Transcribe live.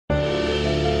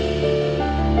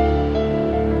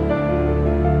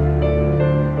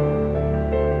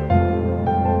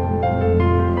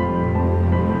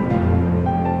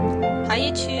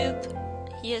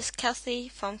Kathy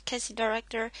from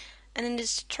CathyDirector, and in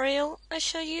this tutorial I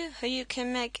show you how you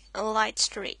can make light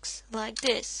streaks like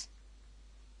this.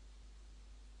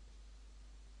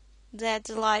 That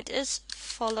the light is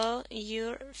follow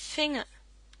your finger.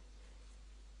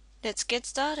 Let's get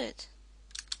started.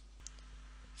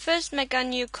 First, make a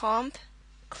new comp.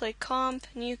 Click comp,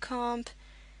 new comp,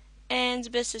 and the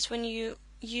best is when you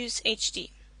use HD.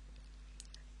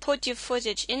 Put your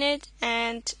footage in it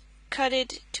and cut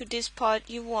it to this part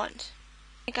you want.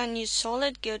 Make a new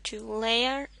solid, go to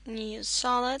layer, new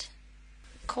solid.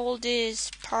 Call this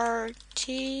particular.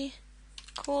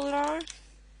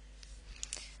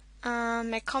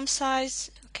 Make comp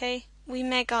size, okay. We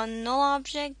make a null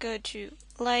object, go to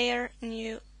layer,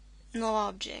 new null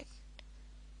object.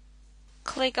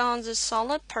 Click on the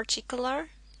solid particular,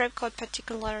 Trapcode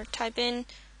particular, type in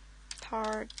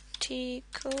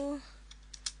particular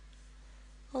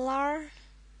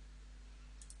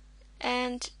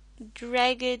and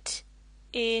drag it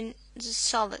in the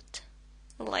solid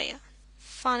layer.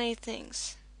 Funny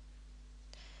things.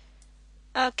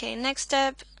 Okay, next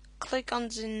step, click on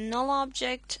the null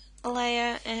object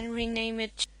layer and rename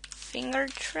it finger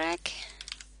track.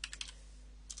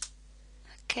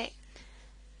 Okay,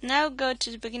 now go to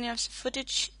the beginning of the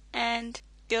footage and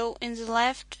go in the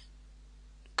left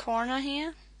corner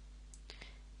here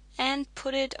and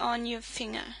put it on your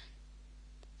finger.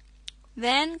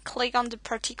 Then click on the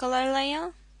particular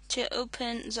layer to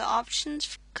open the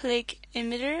options. Click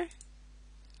emitter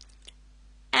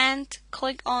and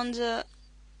click on the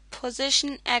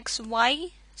position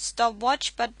XY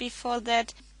stopwatch, but before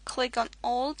that click on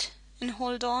Alt and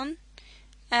hold on,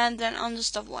 and then on the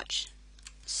stopwatch.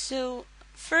 So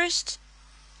first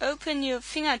open your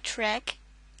finger track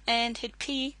and hit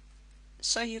P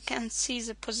so you can see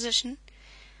the position.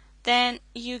 Then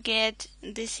you get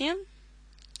this here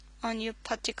on your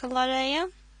particular layer.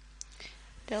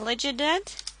 Delete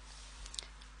that.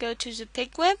 Go to the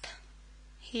pick whip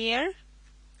here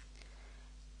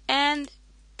and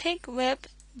pick whip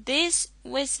this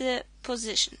with the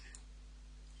position.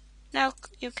 Now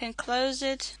you can close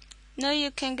it. Now you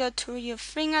can go to your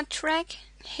finger track,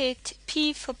 hit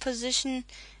P for position,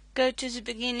 go to the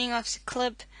beginning of the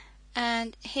clip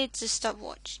and hit the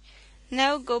stopwatch.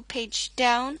 Now go page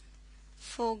down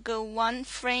for go 1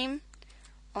 frame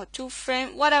or 2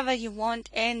 frame, whatever you want,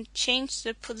 and change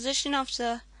the position of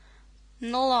the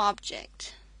null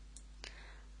object.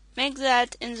 Make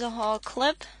that in the whole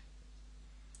clip.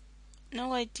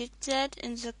 Now I did that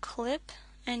in the clip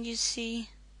and you see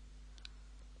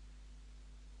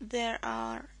there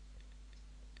are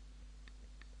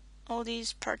all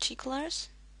these particulars.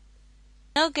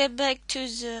 Now get back to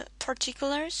the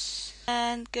particulars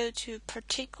and go to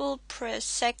particle per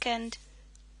second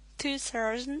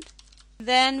 2000.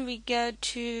 Then we go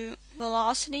to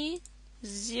velocity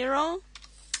 0,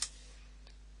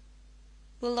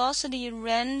 velocity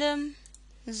random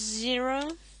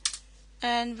 0,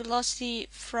 and velocity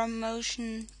from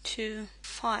motion to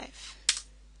 5.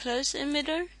 Close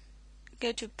emitter,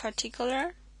 go to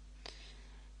particular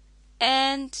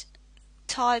and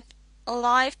type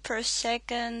live per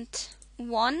second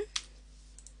 1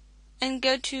 and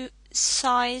go to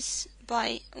size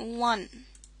by 1.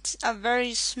 It's a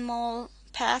very small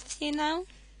path here now.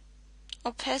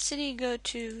 Opacity, go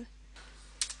to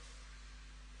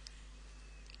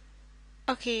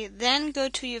then go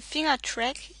to your finger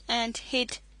track and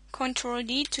hit Ctrl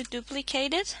D to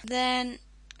duplicate it. Then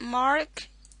mark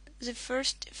the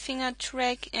first finger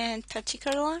track and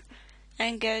particular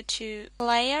and go to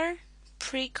layer,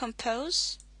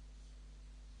 pre-compose.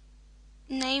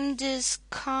 Name this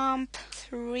comp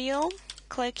 3.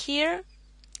 Click here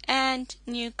and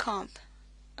new comp.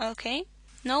 Okay.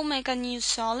 Now make a new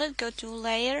solid, go to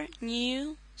layer,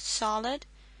 new solid,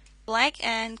 black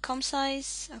and comp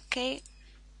size, okay,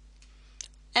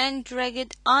 and drag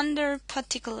it under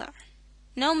particular.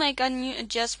 Now make a new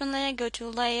adjustment layer, go to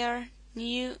layer,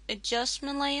 new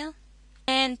adjustment layer,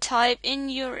 and type in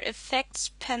your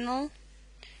effects panel,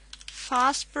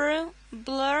 fast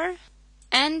blur,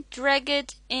 and drag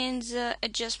it in the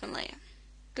adjustment layer.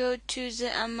 Go to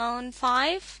the amount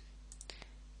 5,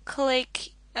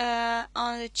 click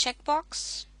on the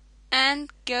checkbox and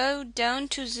go down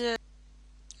to the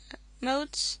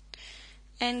modes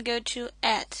and go to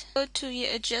add. Go to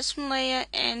your adjustment layer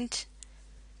and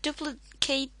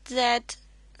duplicate that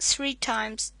 3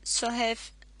 times, so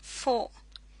have 4.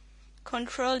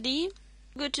 Ctrl D.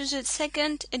 Go to the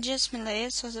second adjustment layer,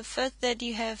 so the first that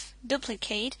you have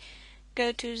duplicate,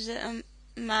 go to the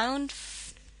amount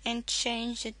and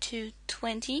change it to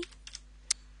 20.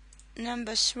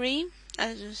 Number 3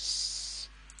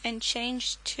 and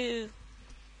change to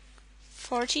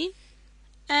 40,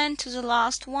 and to the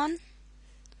last one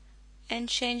and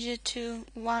change it to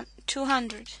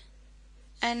 200,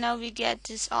 and now we get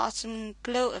this awesome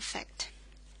glow effect.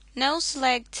 Now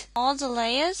select all the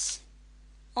layers,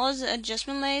 all the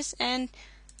adjustment layers, and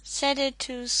set it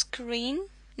to screen.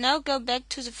 Now go back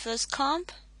to the first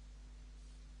comp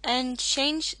and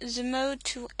change the mode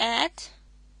to add.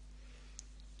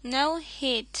 Now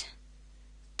hit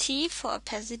T for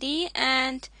opacity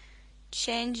and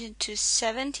change it to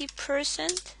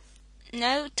 70%.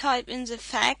 Now type in the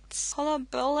facts, color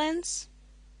balance,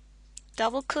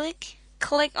 double click,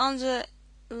 click on the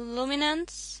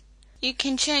luminance. You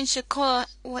can change the color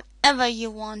whatever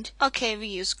you want. Okay, we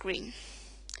use green.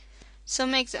 So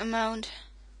make the amount.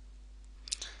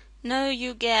 Now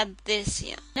you get this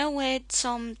here. Now add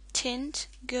some tint.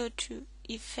 Go to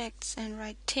effects and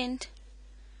write tint.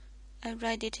 I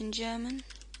write it in German.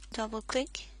 Double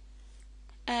click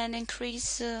and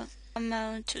increase the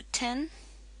amount to 10.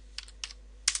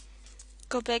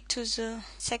 Go back to the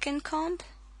second comp.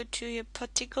 Go to your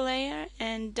particle layer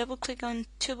and double click on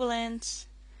turbulence,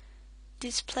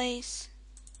 displace.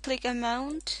 Click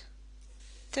amount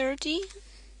 30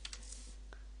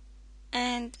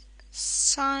 and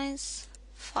size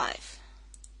 5.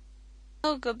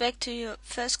 Now go back to your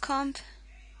first comp.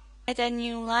 Add a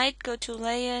new light. Go to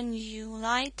layer, new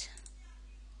light.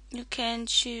 You can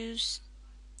choose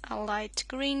a light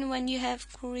green when you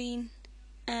have green,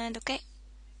 and okay,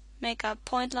 make a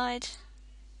point light.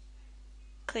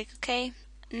 Click OK.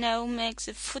 Now make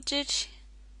the footage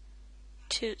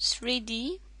to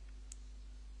 3D.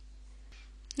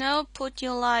 Now put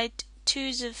your light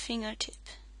to the fingertip,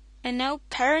 and now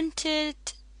parent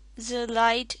it the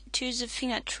light to the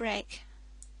finger track.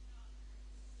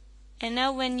 And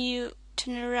now when you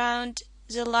turn around,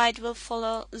 the light will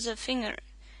follow the finger.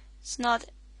 It's not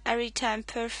every time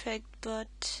perfect,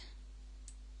 but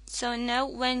so now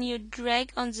when you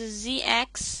drag on the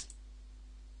Z-axis,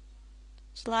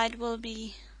 the light will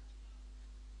be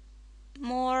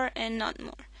more and not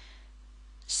more.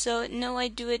 So now I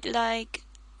do it like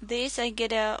this. I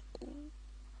get a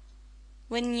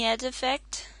vignette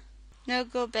effect. Now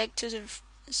go back to the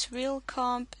real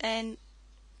comp and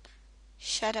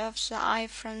shut off the eye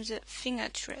from the finger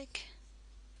track.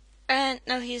 And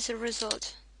now here's the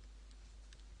result.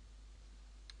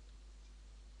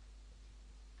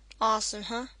 Awesome,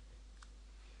 huh?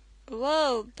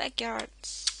 Whoa,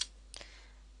 backyards.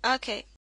 Okay.